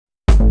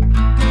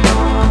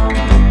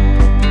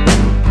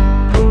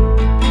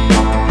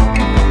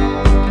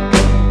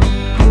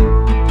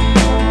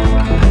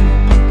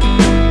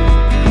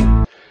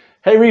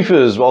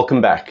Reefers,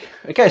 welcome back.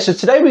 Okay, so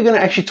today we're going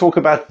to actually talk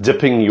about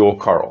dipping your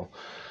coral.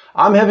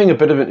 I'm having a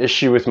bit of an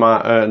issue with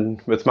my own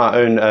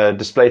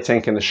display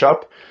tank in the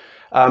shop.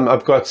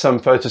 I've got some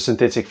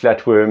photosynthetic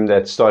flatworm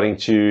that's starting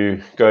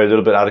to go a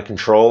little bit out of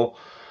control.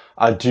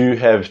 I do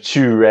have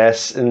 2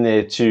 wrasse in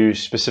there to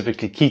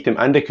specifically keep them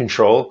under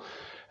control,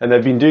 and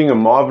they've been doing a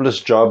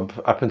marvelous job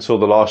up until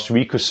the last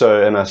week or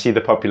so, and I see the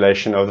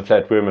population of the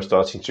flatworm are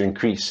starting to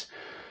increase.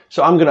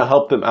 So I'm going to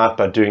help them out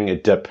by doing a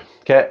dip.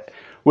 Okay.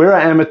 Where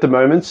I am at the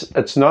moment,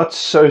 it's not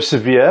so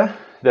severe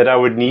that I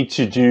would need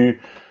to do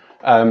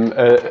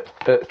a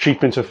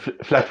treatment of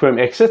flatworm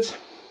exit.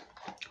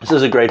 This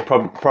is a great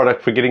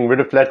product for getting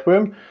rid of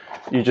flatworm.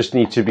 You just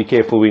need to be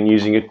careful when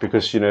using it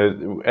because, you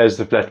know, as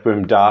the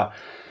flatworm die,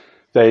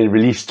 they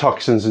release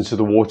toxins into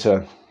the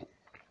water,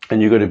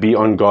 and you've got to be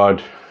on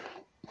guard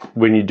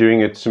when you're doing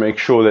it to make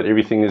sure that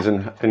everything is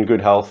in good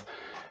health,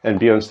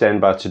 and be on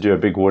standby to do a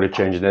big water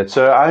change in that.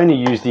 So I only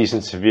use these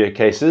in severe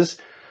cases,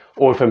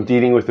 or if I'm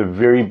dealing with a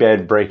very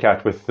bad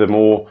breakout with the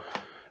more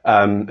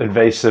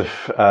invasive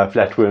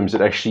flatworms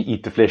that actually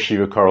eat the flesh of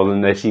your coral,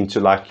 and they seem to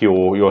like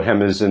your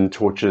hammers and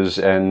torches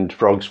and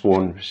frog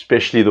spawn,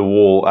 especially the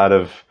wall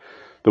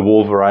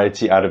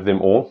variety out of them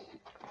all.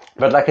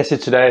 But like I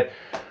said, today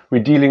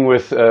we're dealing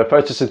with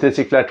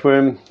photosynthetic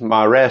flatworm.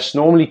 My wrasse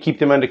normally keep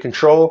them under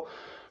control,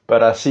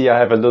 but I see I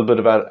have a little bit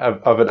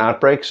of an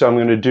outbreak, so I'm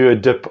going to do a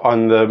dip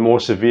on the more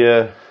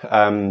severe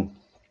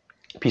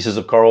pieces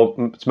of coral.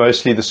 It's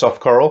mostly the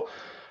soft coral,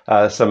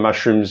 some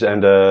mushrooms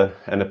and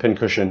a pin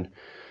cushion.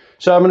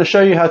 So I'm going to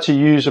show you how to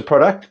use a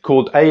product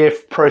called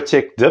AF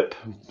Protect Dip.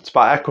 It's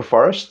by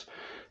Aquaforest.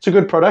 It's a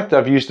good product.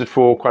 I've used it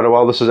for quite a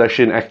while. This is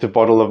actually an active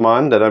bottle of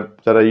mine that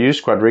I use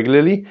quite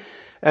regularly,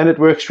 and it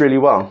works really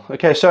well.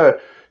 Okay, so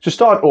to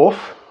start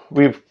off,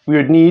 we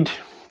would need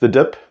the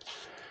dip.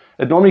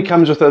 It normally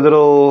comes with a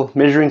little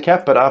measuring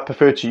cap, but I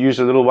prefer to use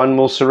a little 1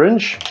 ml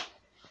syringe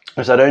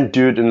because I don't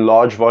do it in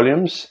large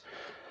volumes.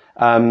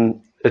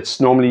 It's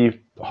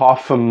normally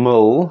 0.5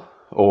 ml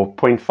or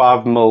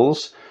 0.5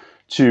 mils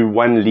to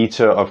 1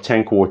 liter of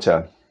tank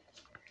water.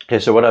 Okay,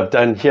 so what I've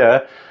done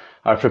here,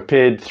 I've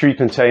prepared 3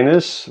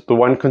 containers. The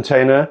one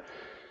container,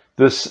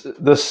 this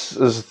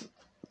is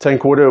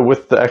tank water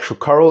with the actual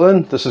coral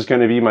in. This is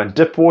going to be my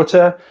dip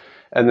water,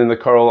 and then the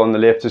coral on the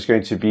left is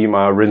going to be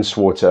my rinse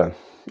water.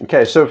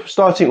 Okay, so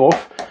starting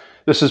off,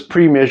 this is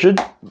pre-measured.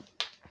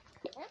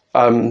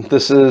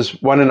 This is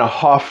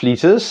 1.5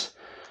 liters.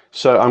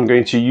 So I'm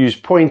going to use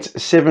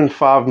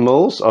 0.75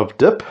 mils of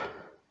dip.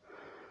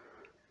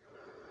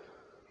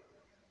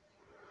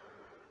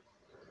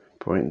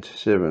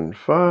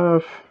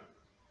 0.75.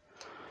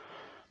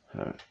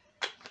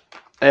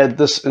 Add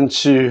this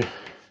into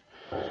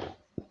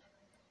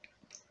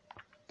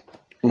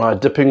my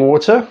dipping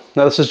water.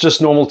 Now this is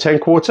just normal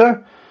tank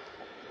water.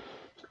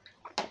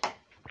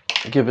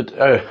 Give it,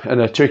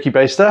 and a turkey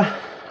baster.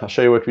 I'll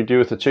show you what we do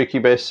with the turkey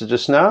baster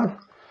just now. I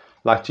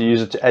like to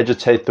use it to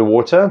agitate the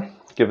water.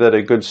 Give that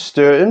a good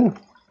stir in.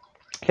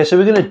 Okay, so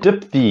we're going to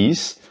dip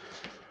these.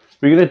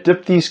 We're going to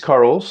dip these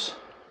corals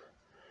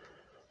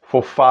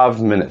for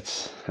 5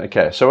 minutes.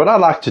 Okay, so what I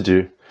like to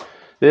do,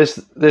 there's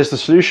the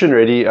solution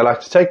ready. I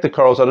like to take the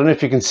corals. I don't know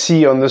if you can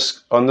see on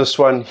this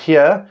one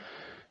here.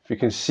 If you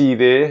can see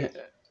there,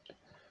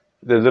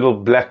 the little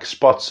black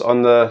spots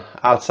on the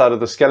outside of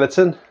the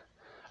skeleton.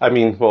 I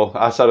mean, well,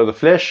 outside of the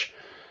flesh.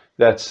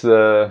 That's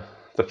the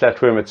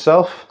flatworm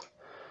itself.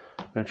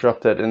 I'm going to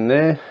drop that in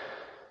there.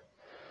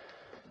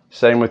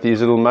 Same with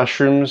these little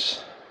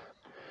mushrooms.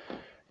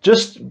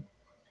 Just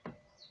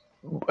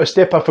a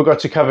step I forgot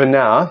to cover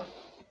now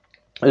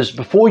is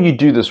before you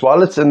do this,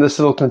 while it's in this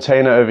little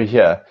container over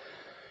here,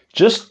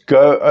 just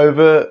go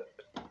over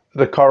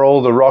the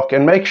coral, the rock,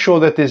 and make sure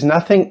that there's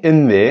nothing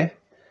in there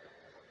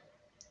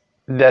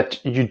that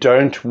you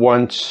don't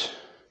want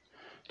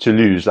to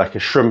lose, like a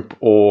shrimp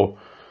or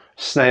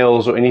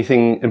snails or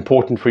anything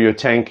important for your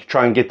tank.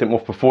 Try and get them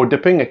off before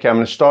dipping. Okay, I'm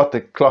going to start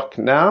the clock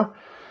now.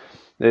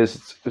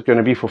 It's going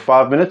to be for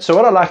 5 minutes. So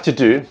what I like to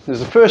do is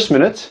the first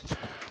minute,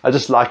 I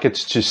just like it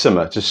to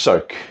simmer, to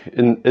soak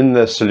in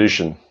the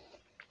solution.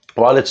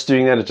 While it's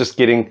doing that, it's just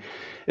getting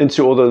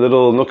into all the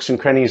little nooks and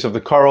crannies of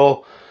the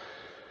coral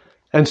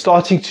and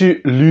starting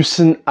to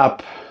loosen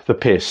up the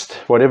pest,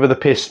 whatever the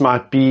pest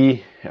might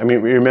be. I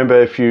mean,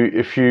 remember, if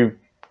you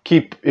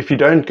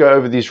don't go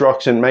over these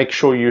rocks and make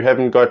sure you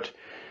haven't got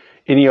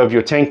any of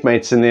your tank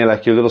mates in there,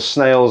 like your little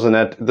snails and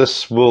that,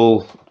 this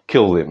will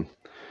kill them.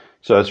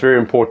 So it's very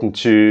important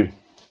to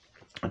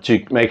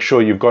make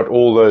sure you've got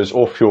all those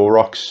off your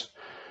rocks.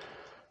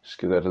 Just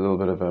give that a little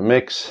bit of a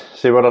mix.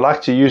 See, what I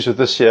like to use with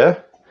this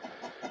here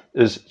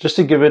is just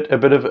to give it a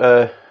bit of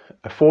a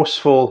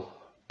forceful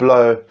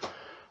blow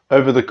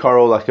over the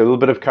coral, like a little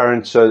bit of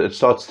current, so that it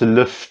starts to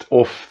lift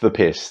off the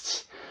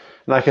pests.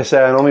 Like I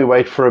say, I normally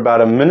wait for about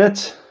a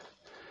minute.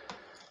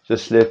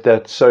 Just let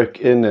that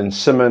soak in and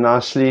simmer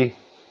nicely.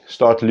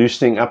 Start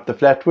loosening up the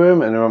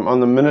flatworm, and I'm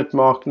on the minute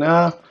mark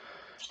now.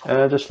 And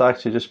I just like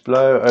to just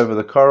blow over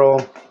the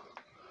coral,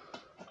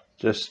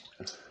 just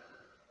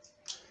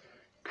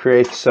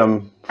create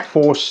some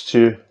force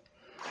to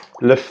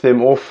lift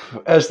them off.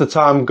 As the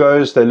time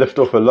goes, they lift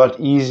off a lot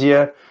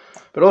easier,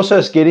 but also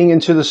it's getting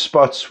into the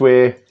spots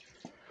where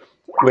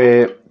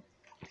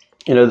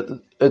you know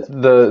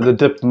the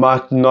dip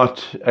might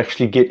not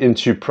actually get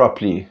into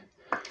properly,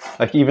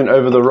 like even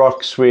over the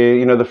rocks where,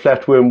 you know, the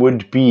flatworm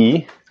would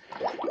be.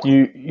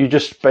 You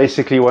just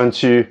basically want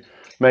to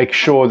make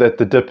sure that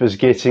the dip is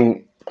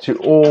getting to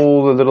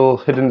all the little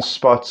hidden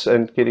spots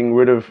and getting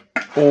rid of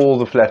all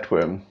the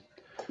flatworm.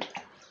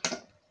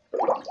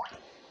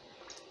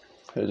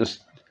 So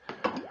just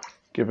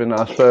give a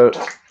nice blow.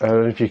 I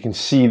don't know if you can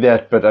see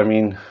that, but I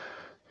mean,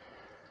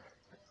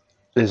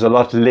 there's a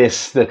lot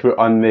less that were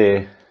on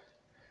there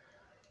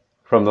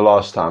from the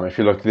last time. If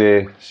you look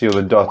there, see all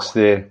the dots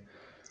there,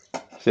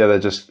 see how they're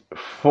just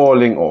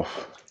falling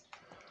off.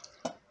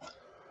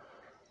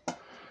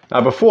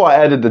 Now before I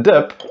added the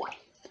dip,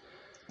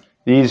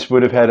 these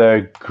would have had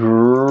a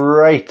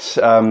great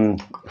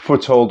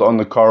foothold on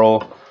the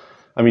coral.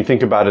 I mean,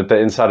 think about it,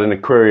 they're inside an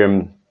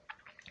aquarium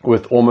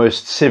with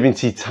almost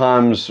 70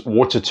 times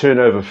water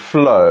turnover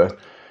flow,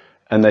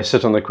 and they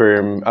sit on the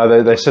aquarium,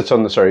 they sit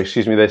on the, sorry,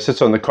 excuse me, they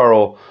sit on the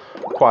coral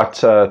quite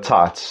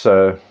tight.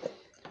 So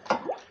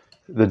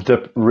the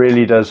dip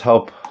really does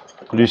help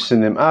loosen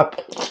them up,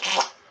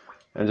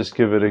 and just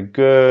give it a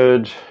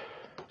good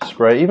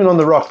spray, even on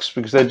the rocks,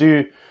 because they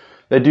do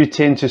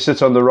tend to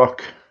sit on the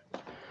rock,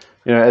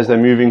 you know, as they're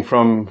moving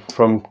from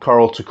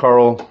coral to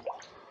coral.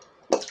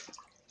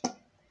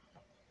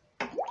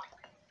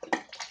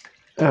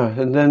 Yeah,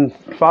 and then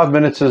 5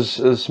 minutes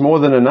is more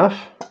than enough.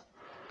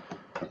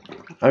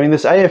 I mean,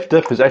 this AF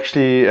dip is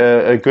actually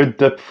a good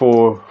dip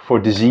for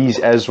disease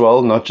as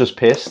well, not just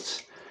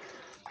pests.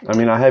 I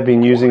mean, I have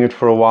been using it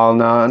for a while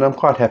now, and I'm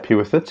quite happy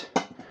with it.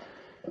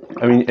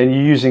 I mean, and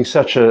you're using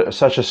such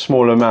a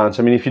small amount.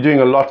 I mean, if you're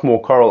doing a lot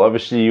more coral,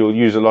 obviously you'll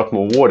use a lot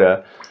more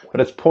water,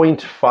 but it's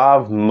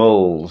 0.5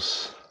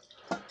 mils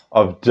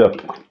of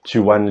dip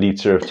to 1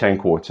 liter of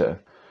tank water.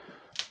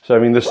 So I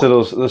mean, this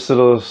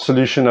little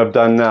solution I've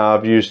done now,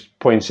 I've used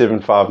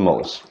 0.75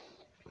 mils,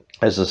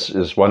 as this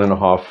is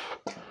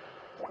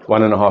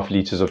 1.5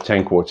 liters of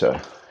tank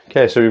water.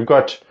 Okay, so we've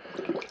got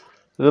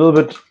a little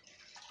bit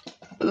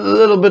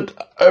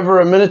over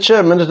a minute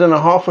and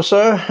a half or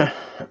so.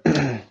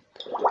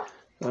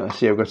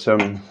 See, I've got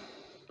some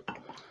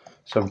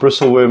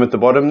bristleworm at the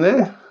bottom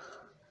there.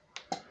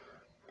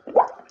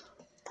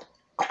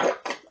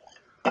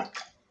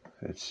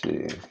 Let's see,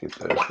 let's get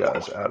those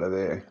guys out of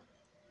there.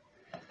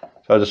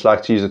 So I just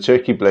like to use a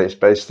turkey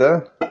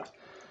baster.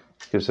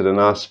 Gives it a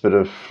nice bit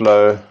of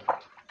flow.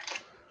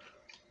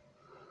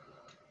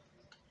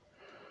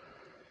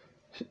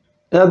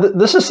 Now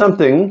this is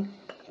something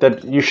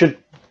that you should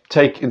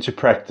take into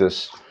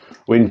practice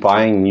when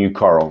buying new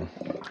coral,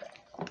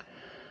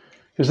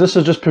 because this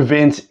will just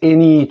prevent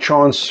any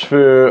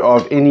transfer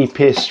of any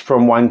pest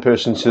from one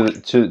person to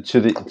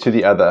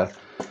the other.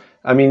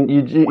 I mean,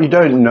 you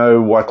don't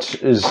know what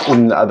is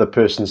in the other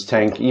person's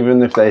tank,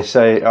 even if they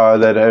say, oh,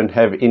 they don't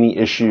have any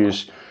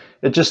issues.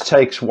 It just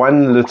takes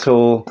one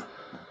little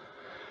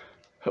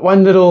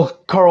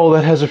coral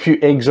that has a few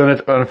eggs on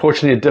it.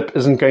 Unfortunately, a dip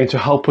isn't going to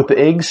help with the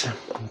eggs,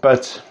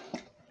 but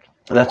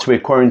that's where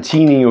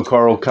quarantining your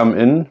coral come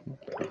in.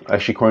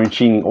 Actually,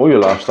 quarantining all your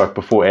livestock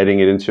before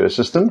adding it into a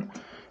system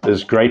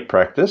is great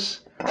practice.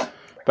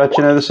 But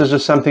you know, this is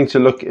just something to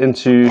look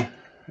into.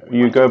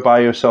 You go buy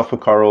yourself a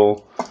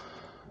coral,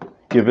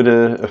 give it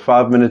a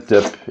 5-minute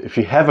dip. If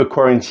you have a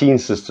quarantine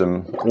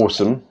system,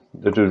 awesome.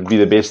 That would be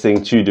the best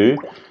thing to do.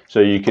 So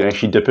you can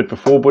actually dip it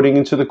before putting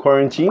into the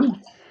quarantine,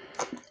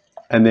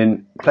 and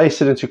then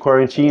place it into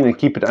quarantine and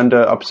keep it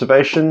under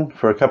observation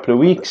for a couple of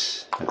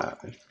weeks.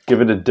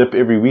 Give it a dip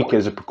every week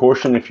as a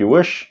precaution if you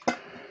wish.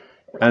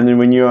 And then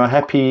when you are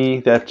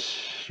happy that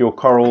your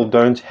coral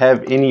don't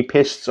have any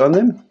pests on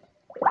them,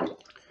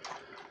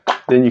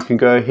 then you can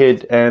go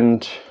ahead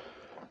and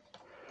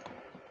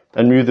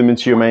move them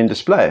into your main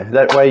display.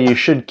 That way you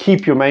should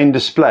keep your main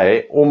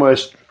display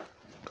almost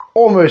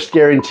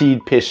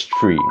guaranteed pest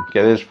free.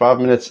 Okay, there's 5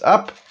 minutes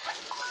up.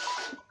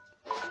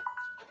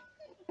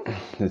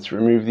 Let's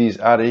remove these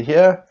out of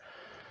here.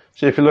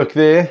 So if you look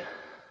there,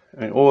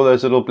 and all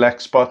those little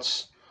black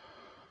spots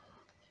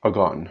are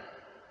gone.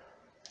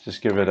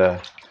 Just give it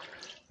a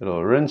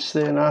little rinse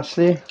there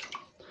nicely.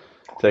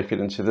 Take it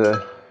into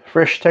the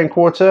fresh tank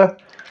water.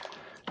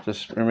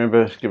 Just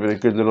remember, give it a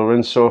good little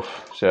rinse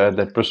off. So I had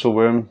that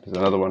bristleworm. There's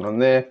another one on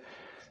there.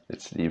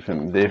 Let's leave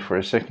him there for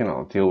a second.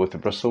 I'll deal with the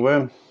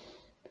bristleworm.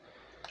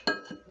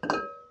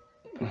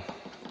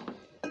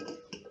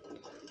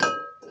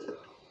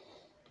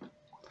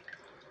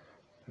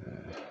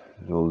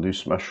 Little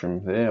loose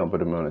mushroom there. I'll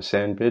put him on a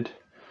sand bed.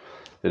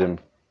 Let him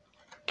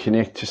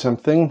connect to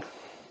something.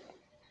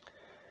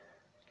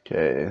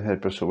 Okay,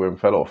 that bristleworm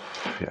fell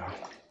off. Yeah.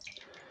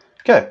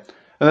 Okay,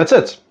 and that's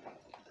it.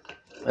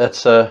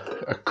 That's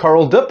a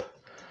coral dip.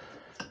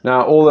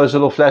 Now all those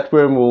little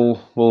flatworm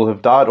will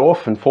have died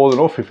off and fallen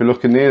off. If you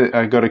look in there,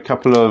 I got a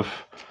couple of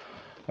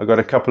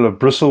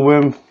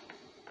bristleworm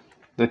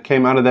that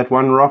came out of that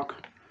one rock.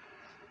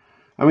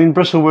 I mean,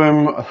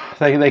 bristleworm,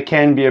 they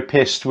can be a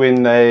pest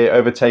when they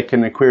overtake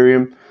an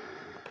aquarium.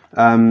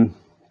 You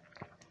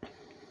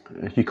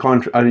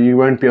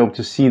won't be able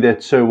to see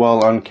that so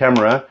well on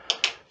camera,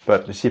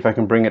 but let's see if I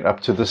can bring it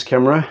up to this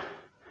camera.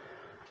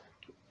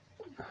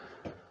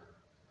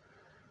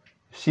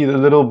 See the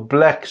little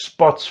black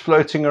spots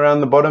floating around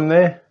the bottom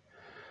there?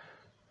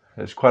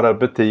 There's quite a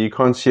bit there. You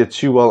can't see it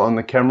too well on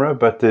the camera,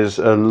 but there's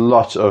a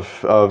lot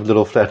of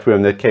little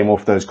flatworm that came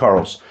off those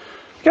corals.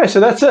 Okay,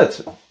 so that's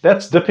it.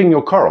 That's dipping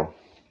your coral.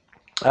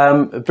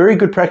 A very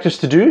good practice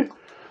to do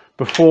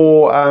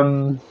before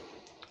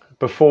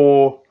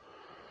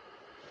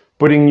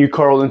putting new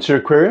coral into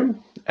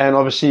aquarium. And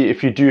obviously,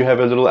 if you do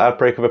have a little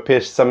outbreak of a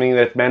pest, something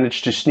that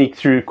managed to sneak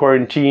through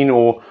quarantine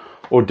or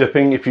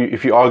dipping,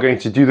 if you are going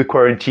to do the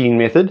quarantine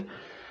method,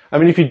 I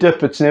mean, if you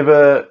dip, it's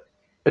never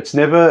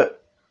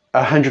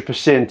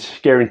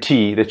 100%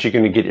 guarantee that you're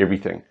going to get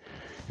everything.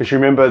 Because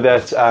remember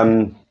that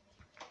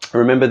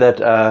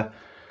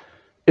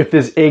if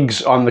there's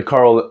eggs on the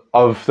coral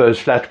of those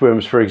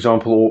flatworms, for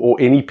example, or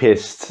any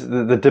pests,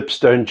 the dips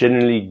don't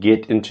generally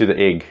get into the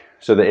egg.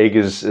 So the egg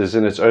is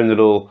in its own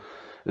little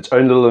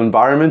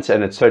environment,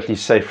 and it's totally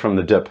safe from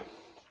the dip.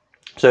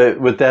 So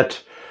with that,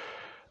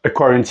 a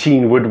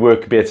quarantine would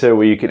work better,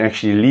 where you can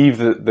actually leave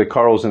the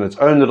corals in its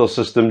own little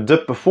system,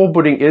 dip before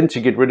putting in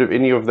to get rid of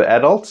any of the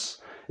adults,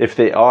 if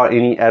there are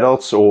any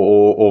adults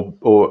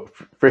or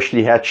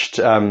freshly hatched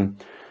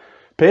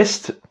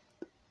pest.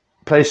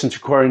 Place into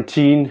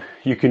quarantine.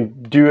 You can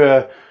do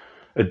a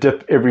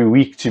dip every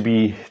week to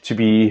be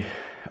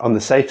on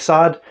the safe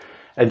side,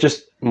 and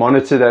just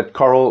monitor that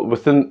coral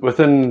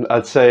within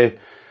I'd say,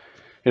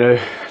 2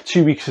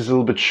 weeks is a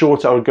little bit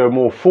short. I would go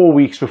more 4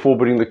 weeks before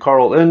putting the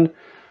coral in,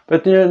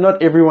 but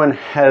not everyone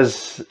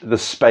has the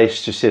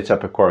space to set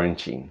up a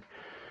quarantine.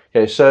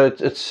 Okay, so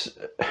it's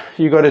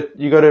you got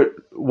to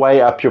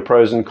weigh up your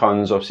pros and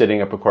cons of setting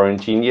up a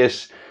quarantine.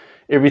 Yes,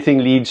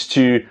 everything leads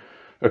to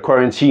a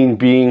quarantine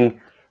being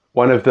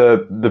one of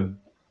the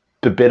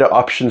better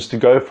options to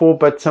go for,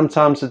 but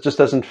sometimes it just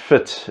doesn't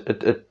fit.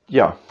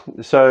 Yeah,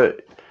 so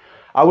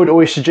I would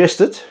always suggest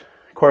it,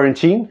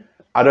 quarantine.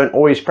 I don't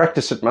always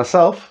practice it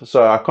myself,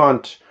 so I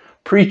can't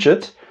preach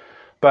it,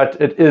 but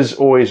it is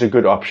always a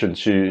good option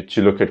to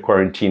look at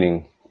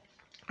quarantining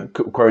a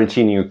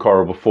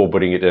coral before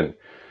putting it in.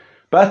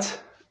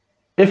 But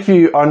if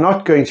you are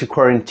not going to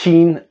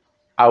quarantine,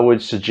 I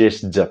would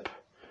suggest dip.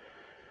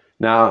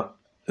 Now,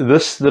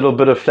 this little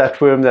bit of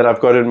flatworm that I've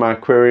got in my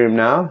aquarium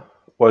now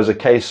was a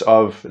case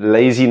of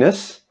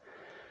laziness.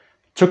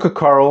 Took a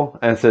coral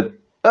and said,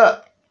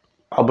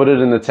 I'll put it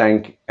in the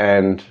tank,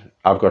 and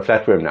I've got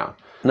flatworm now.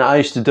 Now, I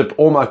used to dip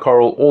all my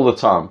coral all the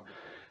time,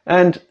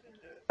 and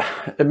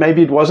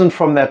maybe it wasn't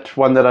from that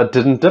one that I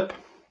didn't dip.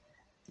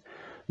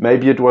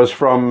 Maybe it was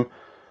from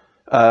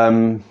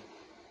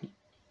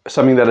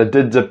something that I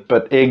did dip,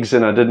 but eggs,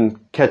 and I didn't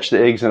catch the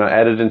eggs and I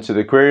added into the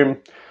aquarium.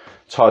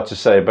 It's hard to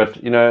say, but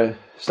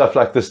stuff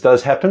like this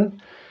does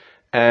happen,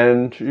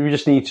 and you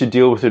just need to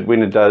deal with it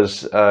when it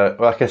does.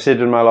 Like I said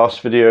in my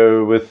last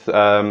video with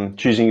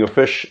choosing your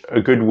fish,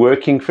 a good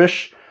working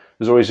fish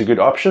is always a good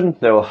option.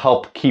 They will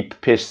help keep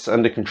pests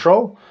under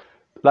control.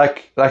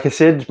 Like I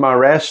said, my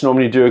wrasse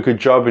normally do a good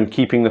job in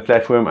keeping the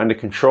flatworm under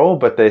control,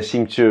 but they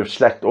seem to have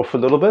slacked off a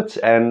little bit.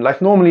 And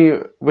like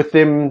normally with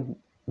them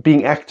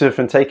being active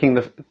and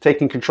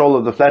taking control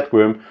of the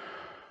flatworm,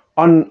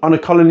 on a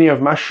colony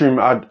of mushroom,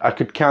 I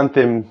could count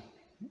them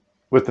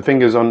with the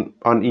fingers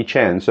on each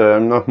hand. So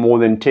I'm not more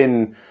than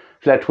 10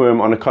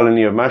 flatworm on a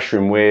colony of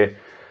mushroom, where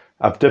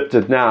I've dipped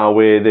it now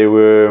where there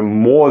were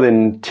more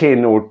than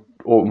 10 or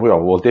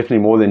definitely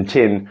more than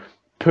 10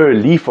 per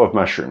leaf of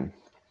mushroom.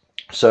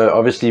 So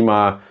obviously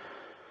I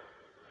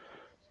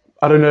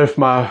don't know if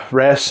my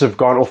wrasse have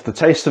gone off the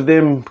taste of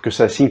them, because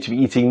they seem to be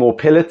eating more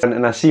pellets,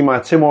 and I see my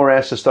Timor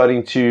wrasse are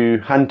starting to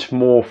hunt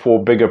more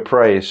for bigger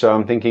prey. So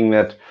I'm thinking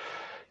that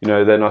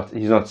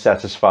he's not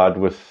satisfied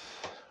with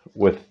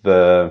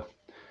the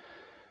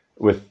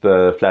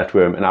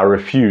flatworm, and I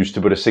refuse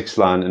to put a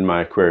 6-line in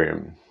my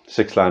aquarium.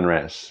 6-line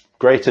wrasse,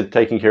 great at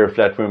taking care of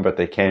flatworm, but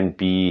they can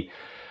be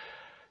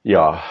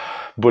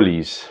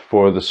bullies.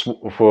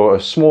 For a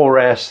small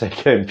wrasse, they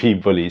can be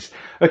bullies.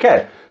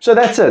 Okay, so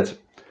that's it.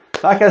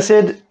 Like I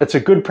said, it's a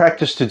good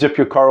practice to dip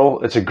your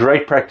coral. It's a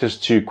great practice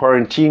to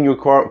quarantine your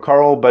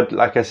coral, but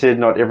like I said,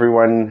 not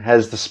everyone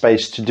has the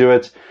space to do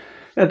it.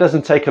 It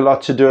doesn't take a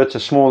lot to do it, a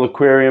small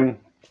aquarium,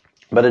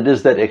 but it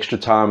is that extra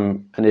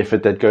time and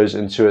effort that goes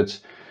into it.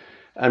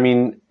 I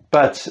mean,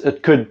 but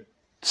it could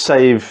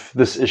save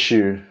this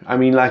issue. I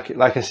mean,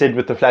 like I said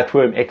with the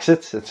flatworm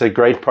exit, it's a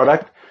great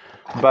product,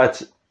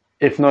 but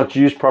if not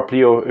used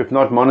properly or if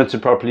not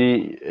monitored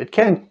properly, it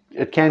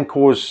can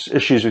cause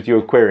issues with your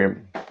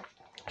aquarium.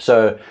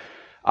 So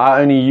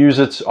I only use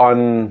it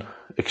on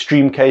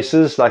extreme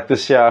cases. Like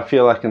this year, I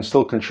feel I can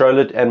still control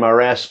it, and my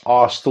wrasse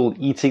are still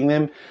eating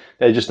them.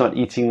 They're just not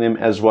eating them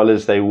as well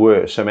as they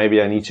were. So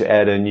maybe I need to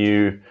add a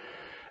new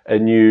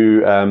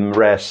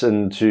wrasse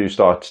in to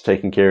start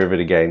taking care of it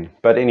again.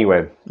 But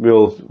anyway,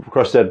 we'll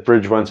cross that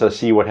bridge once I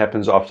see what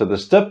happens after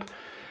this dip.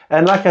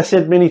 And like I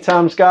said many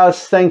times,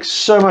 guys, thanks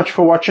so much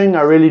for watching.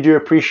 I really do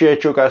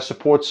appreciate your guys'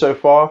 support so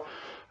far.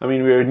 I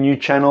mean, we're a new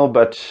channel,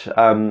 but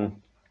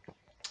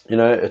you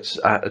know,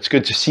 it's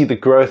good to see the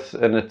growth,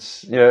 and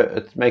it's, you know,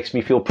 it makes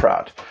me feel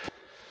proud.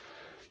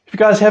 If you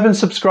guys haven't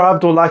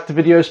subscribed or liked the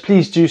videos,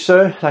 please do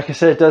so. Like I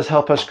said, it does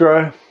help us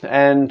grow,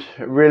 and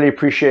really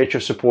appreciate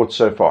your support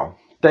so far.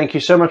 Thank you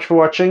so much for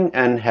watching,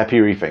 and happy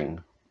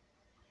reefing.